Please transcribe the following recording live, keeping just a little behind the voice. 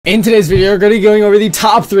In today's video, we're going to be going over the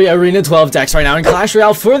top 3 Arena 12 decks right now in Clash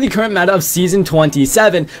Royale for the current meta of Season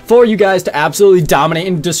 27 for you guys to absolutely dominate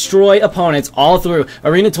and destroy opponents all through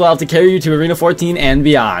Arena 12 to carry you to Arena 14 and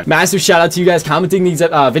beyond. Massive shout out to you guys commenting these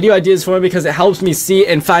video ideas for me because it helps me see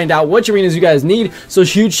and find out which arenas you guys need. So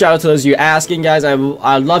huge shout out to those of you asking, guys.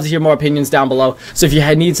 I'd love to hear more opinions down below. So if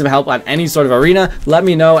you need some help on any sort of arena, let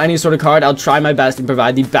me know. Any sort of card, I'll try my best to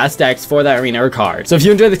provide the best decks for that arena or card. So if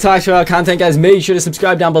you enjoy the Clash Royale content, guys, make sure to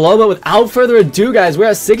subscribe down below. But without further ado, guys, we're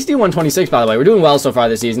at 6126, by the way. We're doing well so far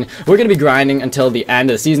this season. We're going to be grinding until the end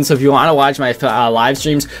of the season. So if you want to watch my live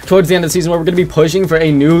streams towards the end of the season where we're going to be pushing for a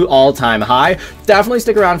new all-time high, definitely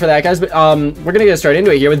stick around for that, guys. But we're going to get straight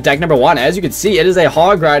into it here with deck number 1. As you can see, it is a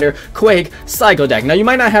Hog Rider Quake Cycle deck. Now, you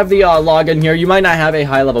might not have the login here. You might not have a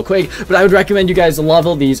high-level Quake, but I would recommend you guys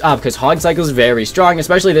level these up because Hog Cycle is very strong,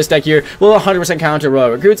 especially this deck here will 100% counter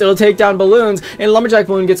Royal Recruits. It'll take down balloons, and Lumberjack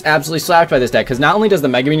Balloon gets absolutely slapped by this deck because not only does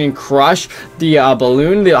the Mega Minion crush the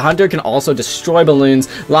balloon, the Hunter can also destroy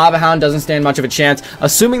balloons. Lava Hound doesn't stand much of a chance,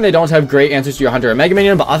 assuming they don't have great answers to your Hunter or Mega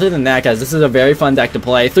Minion. But other than that, guys, this is a very fun deck to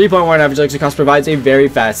play. 3.1 average elixir cost provides a very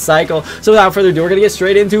fast cycle. So without further ado, we're gonna get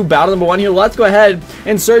straight into battle number 1 here. Let's go ahead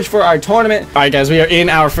and search for our tournament. All right, guys, we are in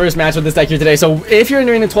our first match with this deck here today. So if you're in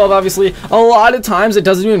Arena 12, obviously, a lot of times it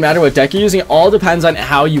doesn't even matter what deck you're using. It all depends on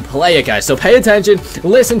how you play it, guys. So pay attention,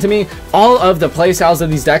 listen to me. All of the play styles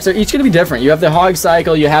of these decks are each gonna be different. You have the Hog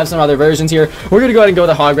Cycle, you have some other versions here. We're going to go ahead and go with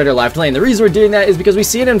the Hog Rider left lane. The reason we're doing that is because we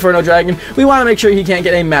see an Inferno Dragon. We want to make sure he can't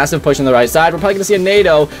get a massive push on the right side. We're probably going to see a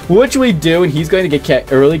NATO, which we do, and he's going to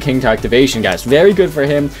get early King to activation, guys. Very good for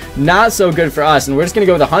him, not so good for us. And we're just going to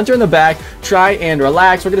go with the Hunter in the back, try and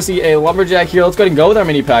relax. We're going to see a Lumberjack here. Let's go ahead and go with our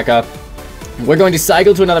Mini P.E.K.K.A. We're going to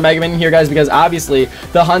cycle to another Mega Minion here, guys, because obviously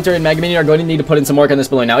the Hunter and Mega Minion are going to need to put in some work on this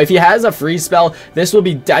balloon. Now, if he has a freeze spell, this will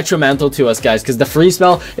be detrimental to us, guys, because the freeze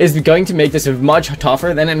spell is going to make this much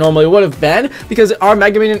tougher than it normally would have been, because our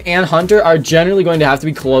Mega Minion and Hunter are generally going to have to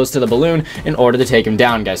be close to the balloon in order to take him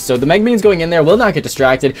down, guys. So the Mega Minion's going in there, will not get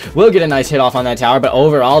distracted, will get a nice hit off on that tower, but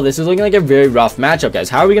overall, this is looking like a very rough matchup,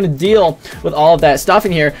 guys. How are we going to deal with all of that stuff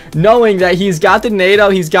in here, knowing that he's got the NATO,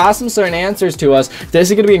 he's got some certain answers to us?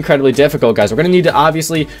 This is going to be incredibly difficult, guys. We're going to need to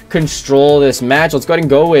obviously control this match. Let's go ahead and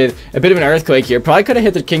go with a bit of an Earthquake here. Probably could have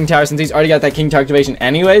hit the King Tower since he's already got that King Tower activation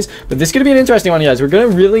anyways, but this is going to be an interesting one, guys. We're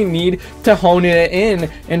going to really need to hone it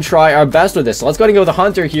in and try our best with this. So let's go ahead and go with the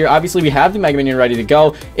Hunter here. Obviously, we have the Mega Minion ready to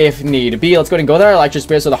go if need be. Let's go ahead and go with our Electro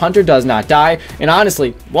Spirit so the Hunter does not die. And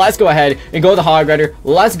honestly, let's go ahead and go with the Hog Rider.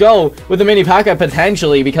 Let's go with the Mini P.E.K.K.A.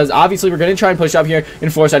 potentially, because obviously we're going to try and push up here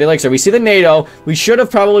and force out Elixir. We see the NATO. We should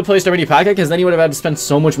have probably placed our Mini P.E.K.K.A. because then he would have had to spend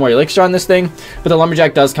so much more Elixir on this thing. But the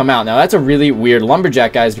Lumberjack does come out. Now, that's a really weird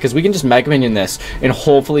Lumberjack, guys, because we can just Mega Minion this and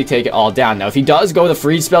hopefully take it all down. Now, if he does go with a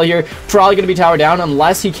freeze spell here, probably going to be tower down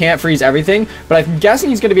unless he can't freeze everything, but I'm guessing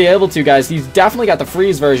he's going to be able to, guys. He's definitely got the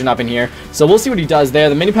freeze version up in here, so we'll see what he does there.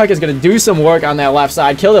 The Mini P.E.K.K.A. is going to do some work on that left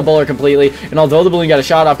side, kill the bowler completely, and although the balloon got a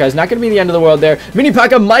shot off, guys, not going to be the end of the world there. Mini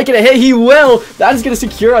P.E.K.K.A. might get a hit. He will. That is going to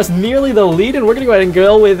secure us nearly the lead, and we're going to go ahead and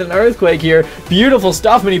go with an Earthquake here. Beautiful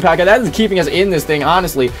stuff, Mini P.E.K.K.A. That is keeping us in this thing,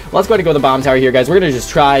 honestly. Let's go ahead and go with the bomb tower here, guys. We're going to just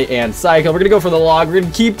try and cycle. We're going to go for the log. We're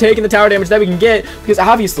going to keep taking the tower damage that we can get because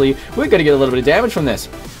obviously we're going to get a little bit of damage from this.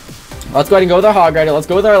 Let's go ahead and go with our Hog Rider. Let's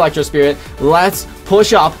go with our Electro Spirit. Let's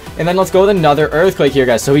push up, and then let's go with another Earthquake here,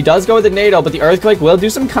 guys. So he does go with the NATO, but the Earthquake will do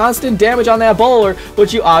some constant damage on that bowler,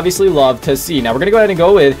 which you obviously love to see. Now, we're going to go ahead and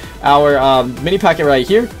go with our Mini P.E.K.K.A. right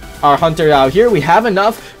here. Our Hunter out here. We have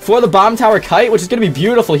enough for the bomb tower kite, which is going to be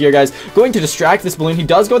beautiful here, guys. Going to distract this balloon. He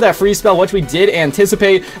does go with that freeze spell, which we did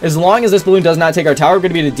anticipate. As long as this balloon does not take our tower, we're going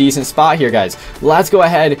to be in a decent spot here, guys. Let's go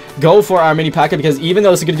ahead, go for our Mini P.E.K.K.A. because even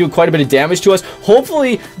though this is going to do quite a bit of damage to us,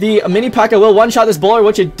 hopefully the Mini P.E.K.K.A. will one-shot this bowler,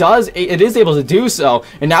 which it does. It is able to do so.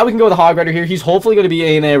 And now we can go with the Hog Rider here. He's hopefully going to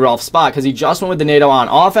be in a rough spot because he just went with the NATO on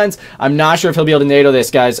offense. I'm not sure if he'll be able to NATO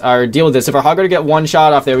this, guys, or deal with this. If our Hog Rider get one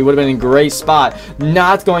shot off there, we would have been in a great spot.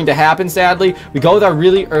 Not going to happen, sadly. We go with our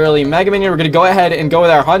really early Mega Minion. We're going to go ahead and go with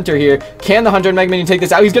our Hunter here. Can the Hunter and Mega Minion take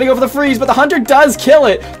this out? He's going to go for the freeze, but the Hunter does kill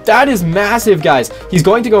it. That is massive, guys. He's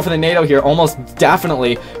going to go for the NATO here, almost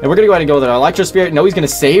definitely. And we're going to go ahead and go with our Electro Spirit. No, he's going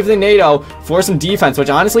to save the NATO for some defense, which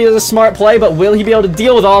honestly is a smart play, but will he be able to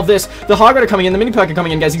deal with all of this? The Hog Rider coming in, the Mini P.E.K.K.A.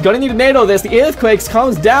 coming in, guys. He's going to need to NATO this. The Earthquakes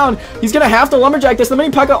comes down. He's going to have to Lumberjack this. The Mini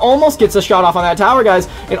P.E.K.K.A. almost gets a shot off on that tower, guys.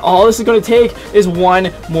 And all this is going to take is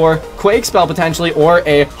one more Quake spell, potentially, or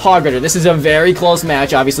a Hog Rider. This is a very close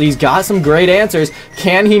match, Obviously, he's got some great answers.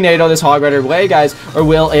 Can he NATO this hog right away, guys, or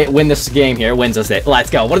will it win this game here? It wins us it.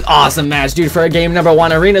 Let's go. What an awesome match, dude, for a game number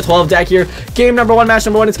 1 Arena 12 deck here. Game number 1, match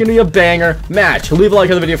number 1. It's going to be a banger match. Leave a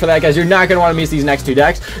like on the video for that, guys. You're not going to want to miss these next 2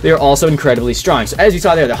 decks. They are also incredibly strong. So as you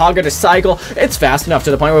saw there, the hog got a cycle. It's fast enough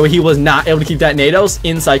to the point where he was not able to keep that NATOs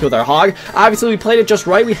in cycle with our hog. Obviously, we played it just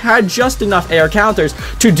right. We had just enough air counters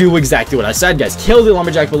to do exactly what I said, guys. Kill the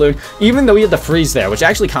lumberjack balloon, even though we had the freeze there, which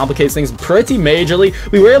actually complicates things pretty majorly.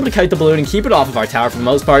 We were able to kite the balloon and keep it off of our tower for the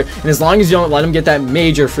most part, and as long as you don't let him get that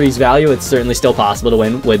major freeze value, it's certainly still possible to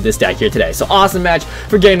win with this deck here today. So awesome match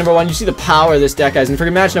for game number 1. You see the power of this deck, guys, and for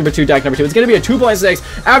match number 2, deck number 2, it's going to be a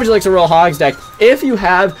 2.6 average elixir royal hogs deck. If you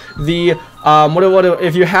have the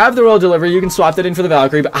if you have the royal delivery, you can swap that in for the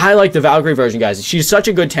Valkyrie, but I like the Valkyrie version, guys. She's such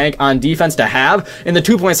a good tank on defense to have, and the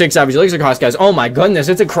 2.6 average elixir cost, guys, oh my goodness,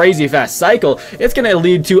 it's a crazy fast cycle. It's going to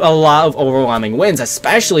lead to a lot of overwhelming wins,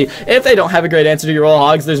 especially if they don't have a great answer to your royal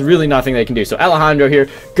hogs. There's really nothing they can do. So Alejandro here,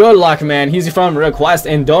 good luck, man. He's from request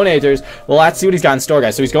and donators. Well, let's see what he's got in store,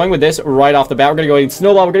 guys. So he's going with this right off the bat. We're going to go ahead and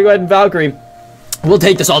snowball. We're going to go ahead and Valkyrie. We'll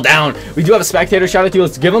take this all down. We do have a spectator. Shout out to you.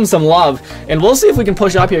 Let's give him some love. And we'll see if we can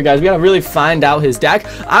push up here, guys. We got to really find out his deck.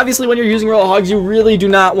 Obviously, when you're using royal hogs, you really do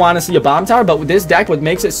not want to see a bomb tower. But with this deck, what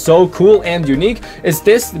makes it so cool and unique is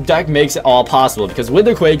this deck makes it all possible. Because with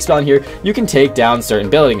the quake spell in here, you can take down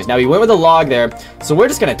certain buildings. Now, we went with a log there. So we're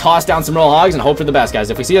just going to toss down some royal hogs and hope for the best,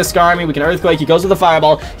 guys. If we see a Skarmy, we can earthquake. He goes with a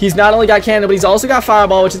fireball. He's not only got cannon, but he's also got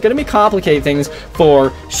fireball, which is going to complicate things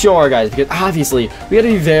for sure, guys. Because obviously, we got to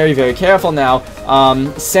be very, very careful now.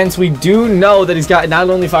 Since we do know that he's got not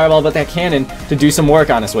only fireball but that cannon to do some work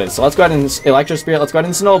on us with. So let's go ahead and electro spirit. Let's go ahead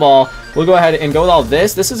and snowball. We'll go ahead and go with all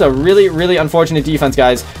this. This is a really, really unfortunate defense,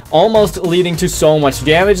 guys. Almost leading to so much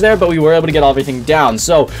damage there, but we were able to get everything down.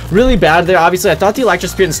 So really bad there. Obviously, I thought the electro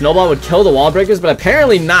spirit and snowball would kill the wall breakers, but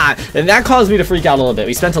apparently not. And that caused me to freak out a little bit.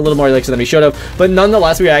 We spent a little more elixir than we should have, but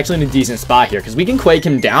nonetheless, we are actually in a decent spot here because we can quake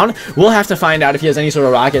him down. We'll have to find out if he has any sort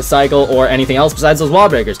of rocket cycle or anything else besides those wall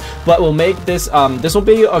breakers. But we'll make this. This will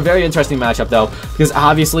be a very interesting matchup though, because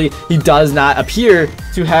obviously he does not appear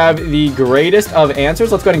to have the greatest of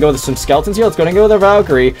answers. Let's go ahead and go with some skeletons here. Let's go ahead and go with our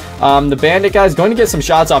Valkyrie. The bandit guy is going to get some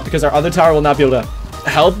shots off because our other tower will not be able to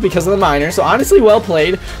help because of the miner. So honestly, well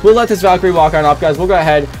played. We'll let this Valkyrie walk on up, guys. We'll go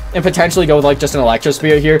ahead and potentially go with like just an electro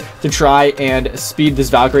spirit here to try and speed this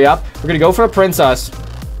Valkyrie up. We're gonna go for a princess.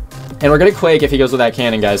 And we're going to quake if he goes with that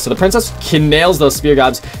cannon, guys. So the princess nails those spear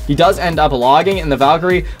gobs. He does end up logging, and the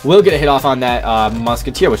Valkyrie will get a hit off on that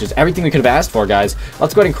musketeer, which is everything we could have asked for, guys.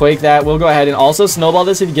 Let's go ahead and quake that. We'll go ahead and also snowball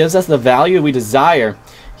this if he gives us the value we desire.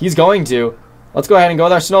 He's going to. Let's go ahead and go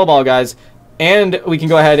with our snowball, guys. And we can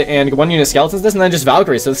go ahead and 1 unit skeletons this, and then just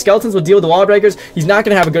Valkyrie. So the skeletons will deal with the wall breakers. He's not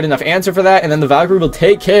going to have a good enough answer for that, and then the Valkyrie will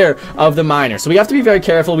take care of the miner. So we have to be very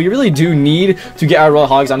careful. We really do need to get our royal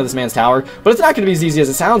hogs onto this man's tower, but it's not going to be as easy as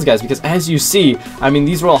it sounds, guys, because as you see, I mean,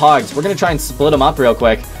 these royal hogs, we're going to try and split them up real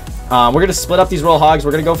quick. We're going to split up these royal hogs.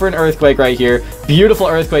 We're going to go for an earthquake right here. Beautiful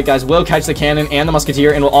earthquake, guys. We'll catch the cannon and the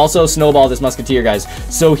musketeer, and we'll also snowball this musketeer, guys.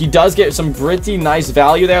 So he does get some pretty nice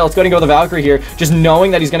value there. Let's go ahead and go with the Valkyrie here. Just knowing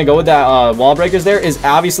that he's going to go with that wall breakers there is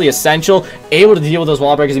obviously essential. Able to deal with those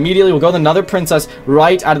wall breakers immediately. We'll go with another princess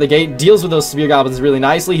right out of the gate. Deals with those spear goblins really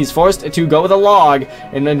nicely. He's forced to go with a log,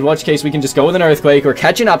 and in which case we can just go with an earthquake. We're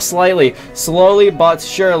catching up slightly. Slowly but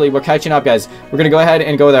surely, we're catching up, guys. We're going to go ahead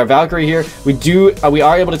and go with our Valkyrie here. We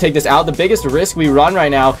are able to take this out. The biggest risk we run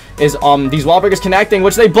right now is these wall breakers connecting,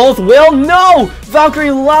 which they both will. No!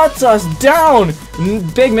 Valkyrie lets us down.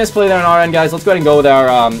 Big misplay there on our end, guys. Let's go ahead and go with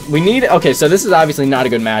our okay, so this is obviously not a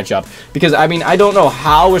good matchup because I mean, I don't know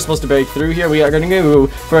how we're supposed to break through here. We are going to go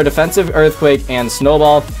for a defensive earthquake and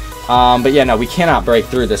snowball. But yeah, no, we cannot break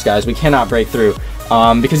through this, guys. We cannot break through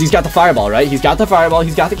because he's got the fireball, right? He's got the fireball,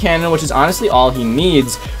 he's got the cannon, which is honestly all he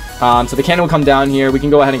needs. So the cannon will come down here. We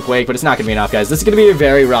can go ahead and quake, but it's not going to be enough, guys. This is going to be a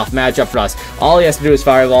very rough matchup for us. All he has to do is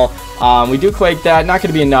fireball. We do quake that. Not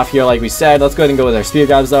going to be enough here, like we said. Let's go ahead and go with our spear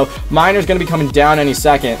gobs, though. Miner's going to be coming down any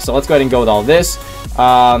second, so let's go ahead and go with all this.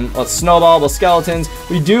 Let's snowball the skeletons.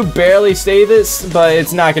 We do barely stay this, but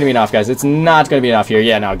it's not going to be enough, guys. It's not going to be enough here.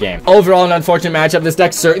 Yeah, no, game. Overall, an unfortunate matchup. This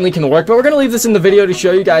deck certainly can work, but we're going to leave this in the video to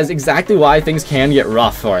show you guys exactly why things can get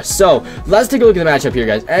rough for us. So let's take a look at the matchup here,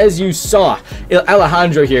 guys. As you saw,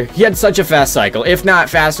 Alejandro here, He had such a fast cycle, if not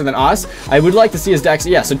faster than us. I would like to see his decks.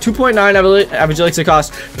 Yeah, so 2.9 average elixir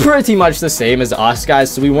cost, pretty much the same as us,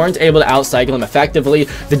 guys. So we weren't able to outcycle him effectively.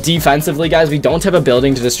 The defensively, guys, we don't have a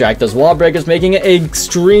building to distract those wall breakers, making it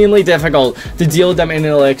extremely difficult to deal with them in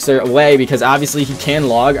an elixir way, because obviously he can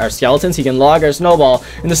log our skeletons, he can log our snowball,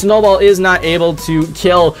 and the snowball is not able to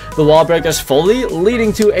kill the wall breakers fully,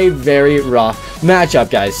 leading to a very rough matchup,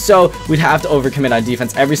 guys. So we'd have to overcommit on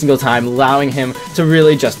defense every single time, allowing him to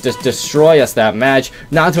really just destroy us that match.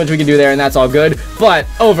 Not too much we can do there, and that's all good. But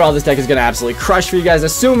overall, this deck is going to absolutely crush for you guys,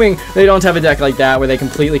 assuming they don't have a deck like that where they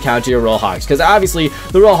completely counter your roll hogs, because obviously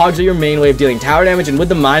the roll hogs are your main way of dealing tower damage, and with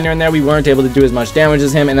the miner in there, we weren't able to do as much damage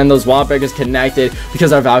as him, and then those wall breakers connected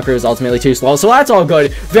because our Valkyrie was ultimately too slow. So that's all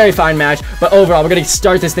good. Very fine match. But overall, we're going to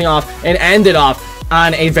start this thing off and end it off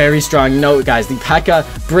on a very strong note, guys. The P.E.K.K.A.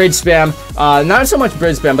 bridge spam, not so much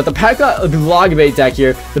bridge spam, but the P.E.K.K.A. log bait deck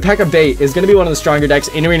here, the P.E.K.K.A. bait is going to be one of the stronger decks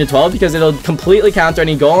in Arena 12 because it'll completely counter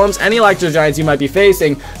any golems, any electro giants you might be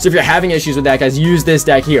facing. So if you're having issues with that, guys, use this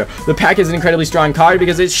deck here. The P.E.K.K.A. is an incredibly strong card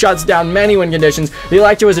because it shuts down many win conditions. The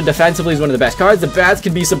electro wizard defensively is one of the best cards. The bats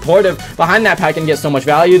can be supportive behind that P.E.K.K.A. and get so much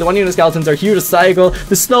value. The 1-unit skeletons are huge to cycle.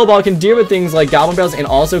 The snowball can deal with things like goblin barrels and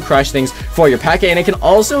also crush things for your P.E.K.K.A. And it can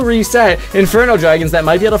also reset inferno dragons that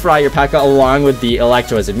might be able to fry your P.E.K.K.A. along with the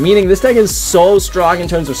electro wizard, meaning this deck is so strong in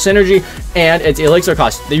terms of synergy and its elixir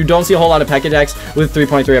cost. You don't see a whole lot of P.E.K.K.A. decks with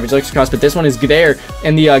 3.3 average elixir cost, but this one is there.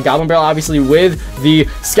 And the goblin barrel, obviously, with the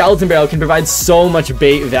skeleton barrel, can provide so much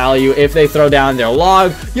bait value. If they throw down their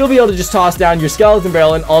log, you'll be able to just toss down your skeleton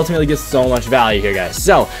barrel and ultimately get so much value here, guys.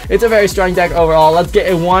 So it's a very strong deck overall. Let's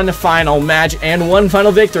get one final match and one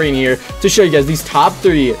final victory in here to show you guys these top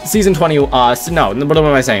 3 season 20 no, what am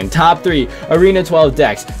I saying, top 3 Arena 12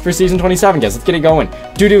 decks for season 27, guys. Let's get it going.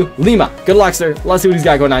 Dudu Lima, good luck, sir. Let's see what he's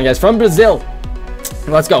got going on, guys, from Brazil.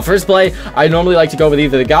 Let's go. First play, I normally like to go with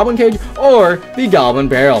either the Goblin Cage or the Goblin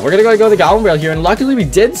Barrel. We're going to go with the Goblin Barrel here, and luckily we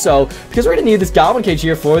did so because we're going to need this Goblin Cage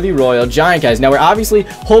here for the Royal Giant, guys. Now, we're obviously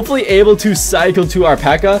hopefully able to cycle to our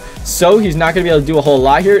P.E.K.K.A., so he's not going to be able to do a whole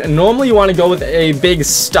lot here. And normally you want to go with a big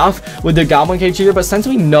stuff with the Goblin Cage here, but since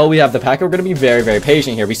we know we have the P.E.K.K.A., we're going to be very, very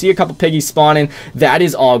patient here. We see a couple piggies spawning. That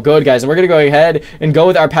is all good, guys, and we're going to go ahead and go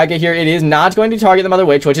with our P.E.K.K.A. here. It is not going to target the Mother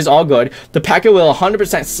Witch, which is all good. The P.E.K.K.A. will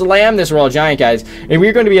 100% slam this Royal Giant, guys, and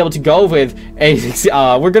we're going to be able to go with a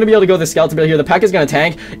the skeleton barrel here. The P.E.K.K.A. is going to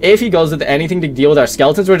tank. If he goes with anything to deal with our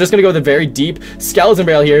skeletons, we're just going to go with a very deep skeleton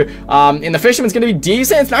barrel here. And the fisherman's going to be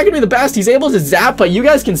decent. It's not going to be the best. He's able to zap, but you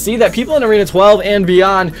guys can see that people in Arena 12 and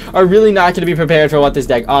beyond are really not going to be prepared for what this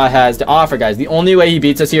deck has to offer, guys. The only way he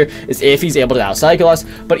beats us here is if he's able to outcycle us.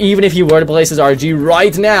 But even if he were to place his RG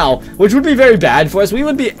right now, which would be very bad for us, we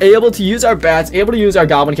would be able to use our bats, able to use our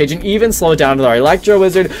Goblin Cage, and even slow it down with our Electro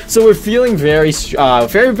Wizard. So we're feeling very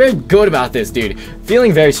good about this, dude.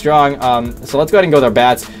 Feeling very strong. So let's go ahead and go with our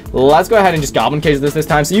bats. Let's go ahead and just Goblin Cage this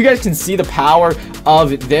time so you guys can see the power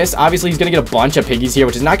of this. Obviously, he's going to get a bunch of piggies here,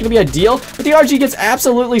 which is not going to be ideal, but the RG gets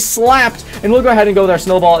absolutely slapped, and we'll go ahead and go with our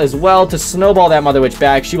Snowball as well to snowball that Mother Witch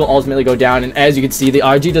back. She will ultimately go down, and as you can see, the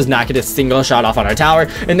RG does not get a single shot off on our tower,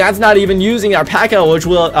 and that's not even using our P.E.K.K.A., which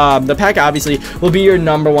will, the P.E.K.K.A. obviously will be your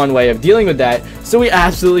 #1 way of dealing with that. So we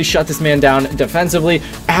absolutely shut this man down defensively,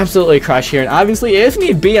 absolutely crush here, and obviously, if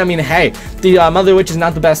need be, I mean, hey, the Mother Witch is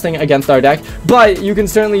not the best thing against our deck, but you can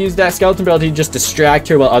certainly use that Skeleton Barrel to just distract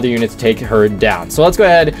her while other units take her down. So let's go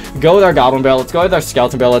ahead, go with our Goblin Barrel, let's go with our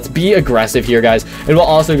Skeleton Barrel, let's be aggressive here, guys, and we'll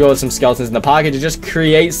also go with some skeletons in the pocket to just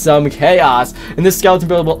create some chaos, and this Skeleton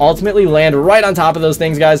Barrel will ultimately land right on top of those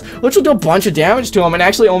things, guys, which will do a bunch of damage to them and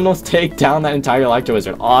actually almost take down that entire Electro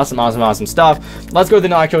Wizard. Awesome, awesome, awesome stuff. Let's go with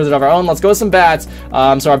an Electro Wizard of our own. Let's go with some bats.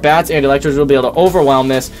 So our bats and Electro Wizard will be able to overwhelm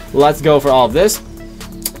this. Let's go for all of this.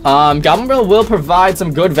 Goblin Barrel will provide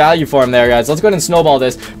some good value for him there, guys. Let's go ahead and snowball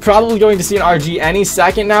this. Probably going to see an RG any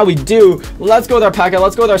second now. We do. Let's go with our P.E.K.K.A.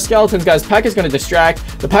 Let's go with our skeletons, guys. P.E.K.K.A. is going to distract.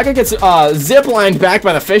 The P.E.K.K.A. gets zip-lined back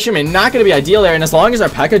by the fisherman. Not going to be ideal there. And as long as our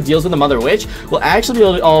P.E.K.K.A. deals with the Mother Witch, we'll actually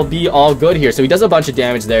be all good here. So he does a bunch of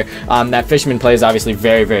damage there. That fisherman play is obviously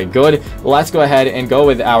very, very good. Let's go ahead and go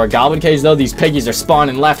with our Goblin Cage, though. These piggies are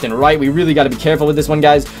spawning left and right. We really got to be careful with this one,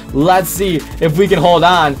 guys. Let's see if we can hold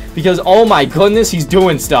on, because, oh my goodness, he's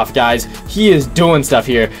doing stuff, guys. He is doing stuff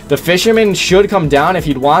here. The fisherman should come down if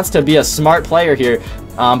he wants to be a smart player here.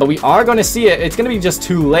 But we are going to see it. It's going to be just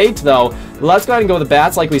too late, though. Let's go ahead and go with the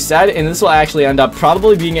bats, like we said, and this will actually end up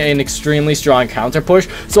probably being an extremely strong counter push.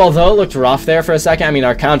 So although it looked rough there for a second, I mean,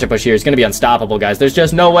 our counter push here is going to be unstoppable, guys. There's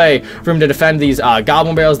just no way for him to defend these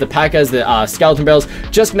goblin barrels, the P.E.K.K.A.s, the skeleton barrels.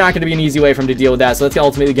 Just not going to be an easy way for him to deal with that. So that's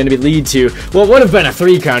ultimately going to lead to what would have been a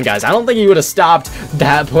 3-crown, guys. I don't think he would have stopped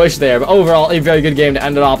that push there, but overall, a very good game to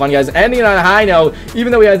end it off on, guys. Ending on a high note,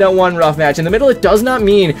 even though we had that one rough match in the middle, it does not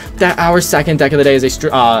mean that our second deck of the day is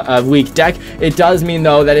a weak deck. It does mean,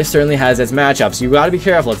 though, that it certainly has its matchups. So you got to be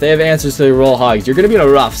careful. If they have answers to the roll hogs, you're going to be in a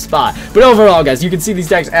rough spot. But overall, guys, you can see these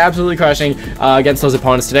decks absolutely crushing against those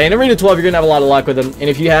opponents today. In Arena 12, you're going to have a lot of luck with them. And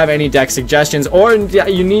if you have any deck suggestions, or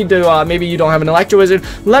you need to, maybe you don't have an Electro Wizard,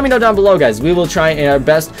 let me know down below, guys. We will try our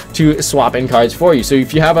best to swap in cards for you. So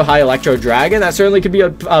if you have a high Electro Dragon, that certainly could be a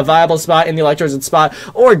viable spot in the Electro Wizard spot,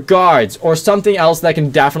 or guards, or something else that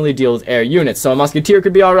can definitely deal with air units. So a Musketeer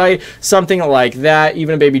could be alright, something like that.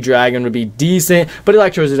 Even a Baby Dragon would be decent, but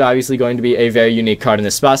Electro Wizard is obviously going to be a very unique card in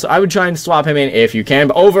this spot, so I would try and swap him in if you can.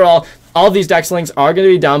 But overall, all of these decks links are going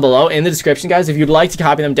to be down below in the description, guys. If you'd like to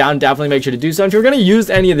copy them down, definitely make sure to do so. If you're going to use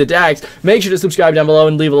any of the decks, make sure to subscribe down below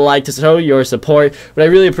and leave a like to show your support. But I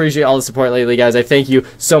really appreciate all the support lately, guys. I thank you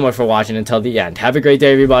so much for watching until the end. Have a great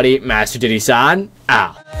day, everybody. Master Diddy-san,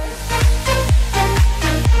 out.